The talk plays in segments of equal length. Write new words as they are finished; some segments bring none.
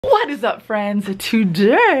What is up, friends?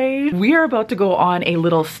 Today we are about to go on a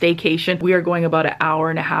little staycation. We are going about an hour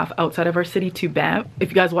and a half outside of our city to Banff. If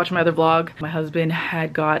you guys watch my other vlog, my husband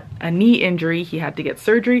had got a knee injury. He had to get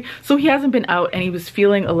surgery, so he hasn't been out and he was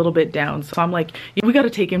feeling a little bit down. So I'm like, we got to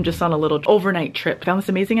take him just on a little overnight trip. Found this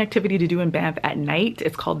amazing activity to do in Banff at night.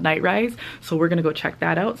 It's called NightRise, so we're gonna go check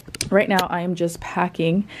that out. Right now I am just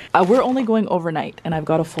packing. We're only going overnight and I've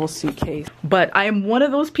got a full suitcase, but I am one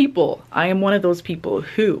of those people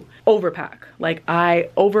who overpack. Like, I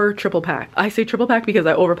triple pack. I say triple pack because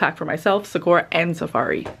I overpack for myself, Sakura, and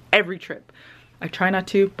Safari every trip. I try not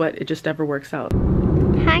to, but it just never works out.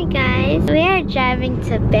 Hi guys, we are driving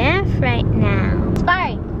to Banff right now.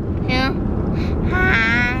 Safari. Yeah.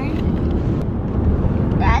 Hi.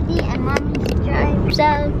 Daddy and Mommy's driving.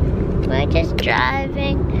 So we're just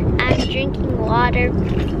driving. I'm drinking water.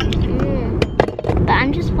 But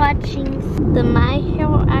I'm just watching the My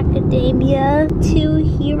Hero Academia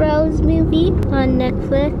 2 Heroes movie on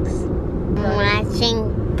Netflix.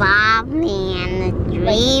 Watching Bobby and the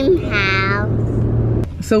Dream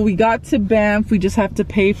House. So we got to Banff. We just have to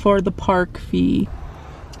pay for the park fee.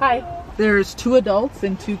 Hi. There's 2 adults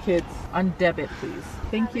and 2 kids. On debit, please.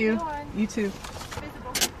 Thank you. You too.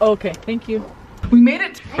 Okay, thank you. We made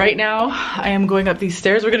it. Right now, I am going up these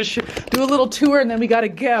stairs. We're gonna do a little tour and then we gotta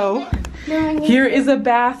go. Here is a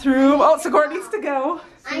bathroom. Oh, Sakura needs to go.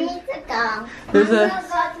 I need to go.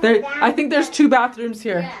 I think there's 2 bathrooms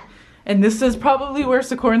here. Yeah. And this is probably where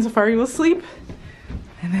Sakura and Safari will sleep.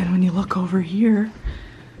 And then when you look over here,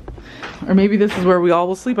 or maybe this is where we all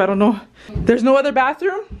will sleep, I don't know. There's no other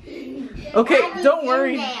bathroom? Okay, don't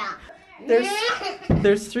worry.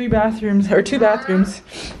 There's 3 bathrooms, or 2 bathrooms.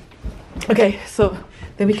 Okay, so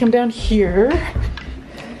then we come down here.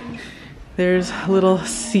 There's a little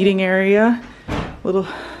seating area. It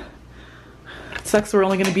sucks we're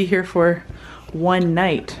only gonna be here for 1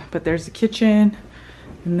 night, but there's the kitchen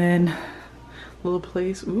and then a little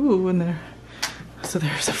place. Ooh, and there. So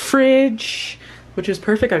there's a fridge, which is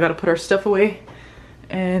perfect. I gotta put our stuff away.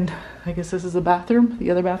 And I guess this is a bathroom, the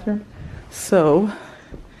other bathroom. So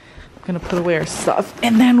I'm gonna put away our stuff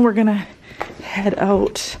and then we're gonna head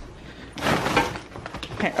out.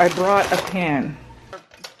 I brought a pan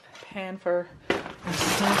for our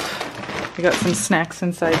stuff. We got some snacks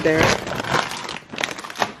inside there.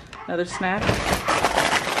 Another snack.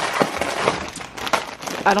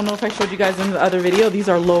 I don't know if I showed you guys in the other video. These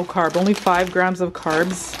are low carb, only 5 grams of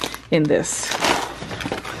carbs in this.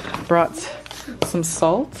 Brought some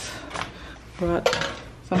salt. Brought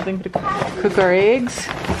something to cook our eggs.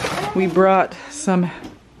 We brought some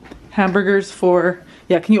hamburgers for,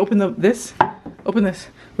 yeah, can you open this? Open this.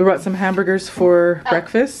 We brought some hamburgers for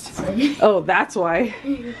breakfast. Oh, that's why.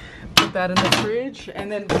 Put that in the fridge.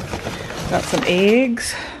 And then got some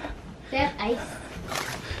eggs. They have ice.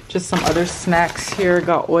 Just some other snacks here.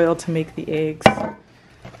 Got oil to make the eggs.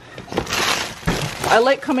 I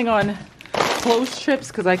like coming on close trips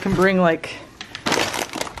because I can bring like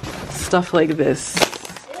stuff like this.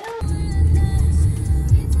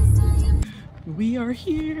 We are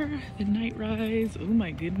here, the NightRise. Oh my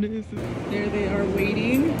goodness. There they are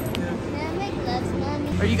waiting.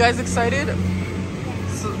 Are you guys excited?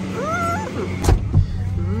 So,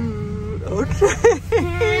 okay.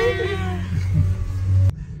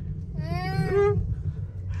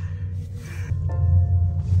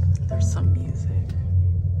 There's some music.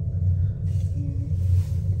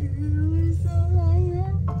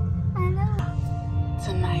 It's a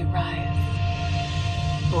NightRise.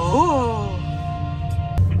 Oh!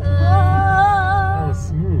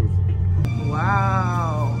 Smooth.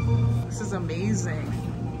 Wow, this is amazing.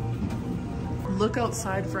 Look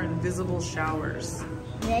outside for invisible showers.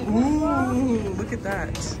 Ooh, look at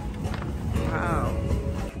that. Wow.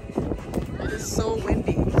 It is so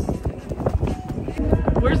windy.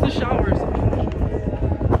 Where's the showers?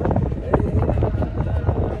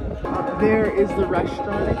 There is the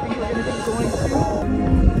restaurant I think we're gonna be going to.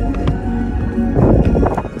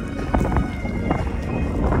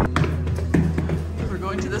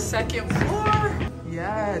 To the 2nd floor.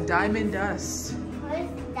 Yeah, diamond dust. Where's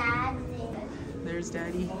Daddy? There's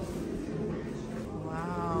Daddy.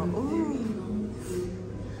 Wow. Ooh.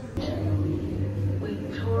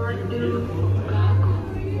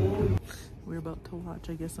 We're about to watch,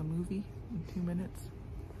 I guess, a movie in 2 minutes.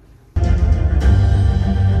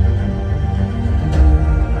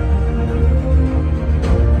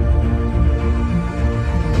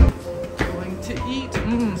 Going to eat.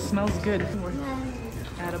 Smells good.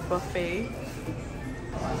 At a buffet.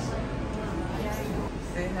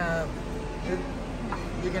 They have,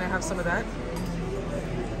 you're gonna have some of that?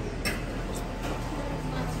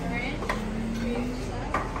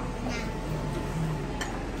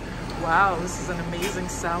 Wow, this is an amazing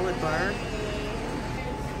salad bar.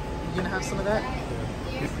 You gonna have some of that?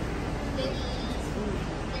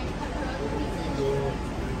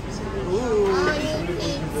 Ooh.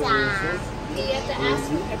 You have to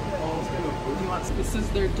ask me. This is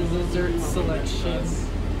their dessert selection.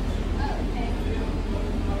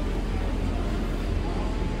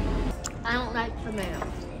 I don't like tomato.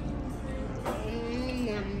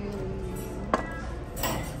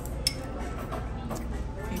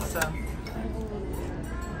 Pizza.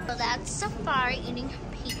 So that's Safari eating her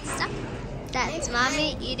pizza. That's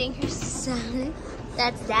Mommy eating her salad.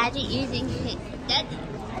 That's Daddy eating his Daddy.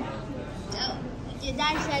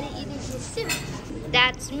 Daddy's Daddy eating his soup.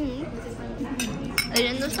 That's me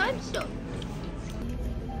eating the side stove.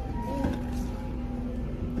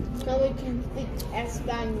 So we can speak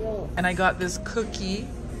Espanol. And I got this cookie.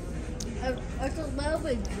 It's a little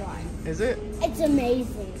bit dry. Is it? It's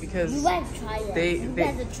amazing. Because you gotta try it. You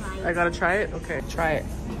gotta try it. I gotta try it? Okay, try it.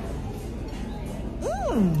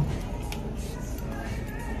 Mmm.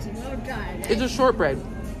 It's a shortbread.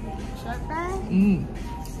 Shortbread? Mmm.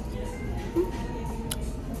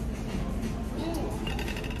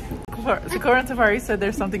 Sakura and Safari said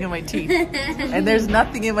there's something in my teeth. And there's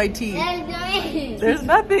nothing in my teeth. There's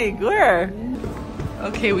nothing. Where?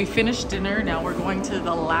 Okay, we finished dinner. Now we're going to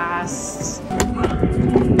the last.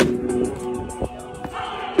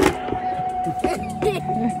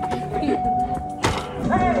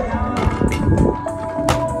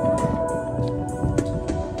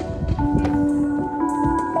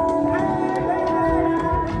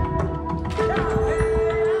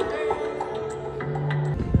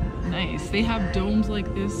 Nice. They have domes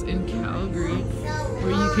like this in Calgary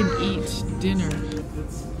where you can eat dinner.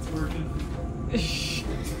 It's working. It's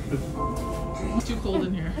too cold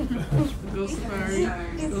in here. Go Safari.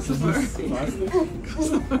 Go Safari. Go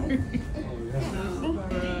Safari.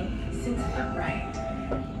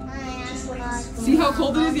 See how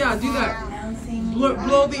cold it is? Yeah, do that.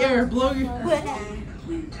 Blow the air. Blow your...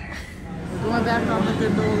 Going back on the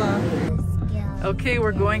gondola. Okay,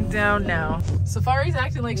 we're going down now. Safari's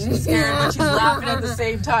acting like she's scared, but she's laughing at the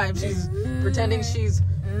same time. She's pretending she's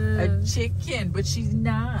a chicken, but she's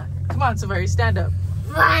not. Come on, Safari, stand up.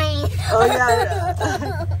 Fine. Oh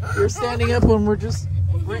yeah. You're standing up when we're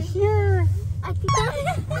here.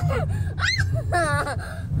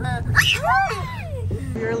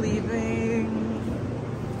 We're leaving.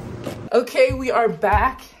 Okay, we are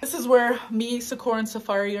back. This is where me, Sakura, and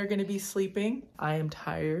Safari are gonna be sleeping. I am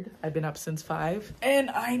tired. I've been up since 5. And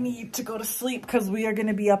I need to go to sleep because we are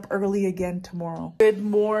gonna be up early again tomorrow. Good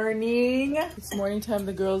morning. It's morning time.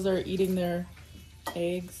 The girls are eating their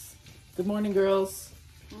eggs. Good morning, girls.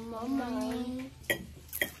 Mommy.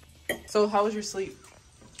 So how was your sleep?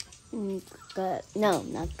 Good. No,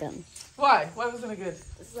 not good. Why? Why wasn't it good?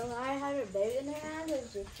 So I had her baby in her hand and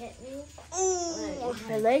she hit me.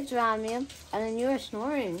 Her legs around me and then you were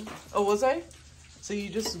snoring. Oh, was I? So you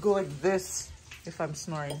just go like this if I'm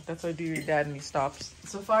snoring. That's what I do to your dad and he stops.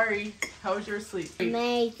 Safari, how was your sleep?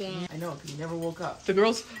 Amazing. I know, because you never woke up. The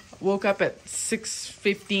girls woke up at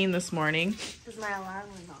 6:15 this morning. Because my alarm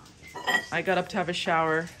was on. I got up to have a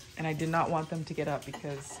shower and I did not want them to get up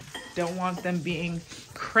because I don't want them being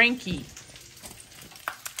cranky.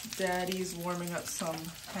 Daddy's warming up some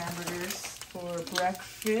hamburgers for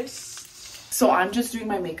breakfast. So I'm just doing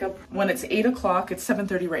my makeup. When it's 8 o'clock, it's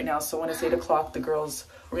 7:30 right now. So when it's 8 o'clock, the girls,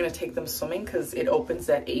 we're gonna take them swimming because it opens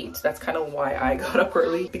at 8. That's kind of why I got up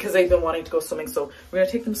early because they've been wanting to go swimming. So we're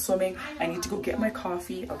gonna take them swimming. I need to go get my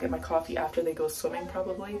coffee. I'll get my coffee after they go swimming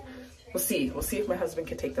probably. We'll see. We'll see if my husband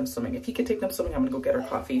can take them swimming. If he can take them swimming, I'm gonna go get our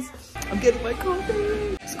coffees. I'm getting my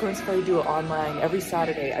coffee. Sakura and Safari do it online every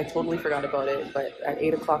Saturday. I totally forgot about it, but at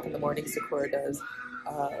 8 o'clock in the morning, Sakura does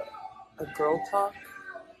a girl talk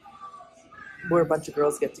where a bunch of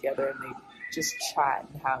girls get together and they just chat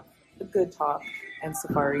and have a good talk. And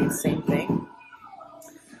Safari, same thing.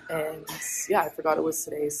 And yeah, I forgot it was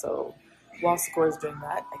today. So while Sakura's doing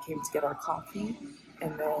that, I came to get our coffee.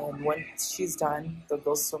 And then once she's done, they'll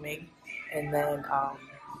go swimming. And then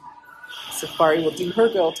Safari will do her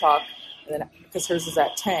girl talk, and then because hers is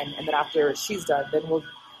at 10. And then after she's done, then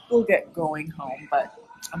we'll get going home. But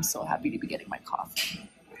I'm so happy to be getting my coffee.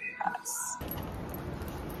 Yes.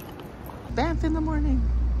 Banff in the morning.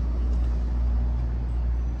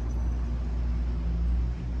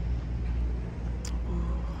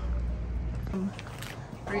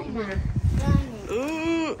 Right here.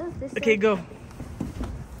 Ooh. Okay, go.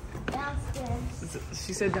 Downstairs.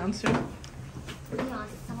 She said downstairs.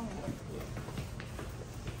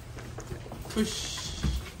 Push.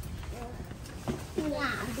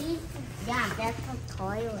 Yeah, that's the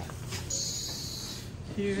toilet.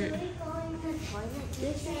 Here.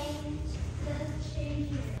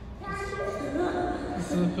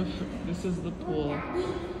 This is the pool.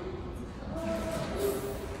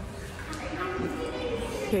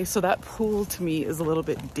 Okay, so that pool to me is a little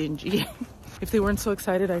bit dingy. If they weren't so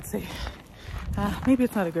excited, I'd say maybe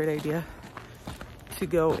it's not a great idea to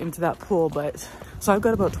go into that pool. But so I've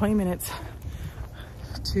got about 20 minutes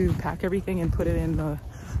to pack everything and put it in the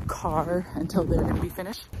car until they're going to be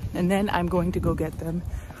finished, and then I'm going to go get them,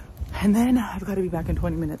 and then I've got to be back in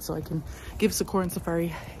 20 minutes so I can give Sakura and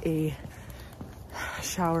Safari a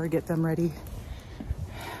shower, get them ready,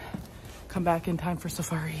 come back in time for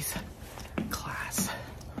Safari's class.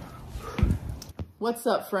 What's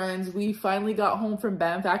up, friends? We finally got home from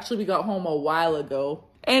Banff. Actually, we got home a while ago.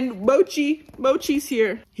 And Mochi's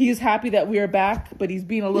here. He's happy that we are back, but he's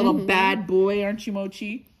being a little bad boy, aren't you,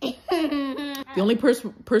 Mochi? The only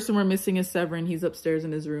person we're missing is Severin. He's upstairs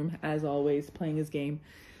in his room, as always, playing his game.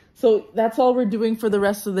 So that's all we're doing for the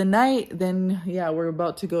rest of the night. Then, yeah, we're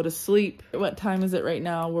about to go to sleep. What time is it right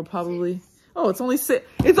now? We're probably... Oh, it's only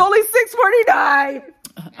 6:49.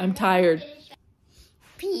 I'm tired.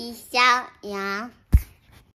 Peace out, yeah.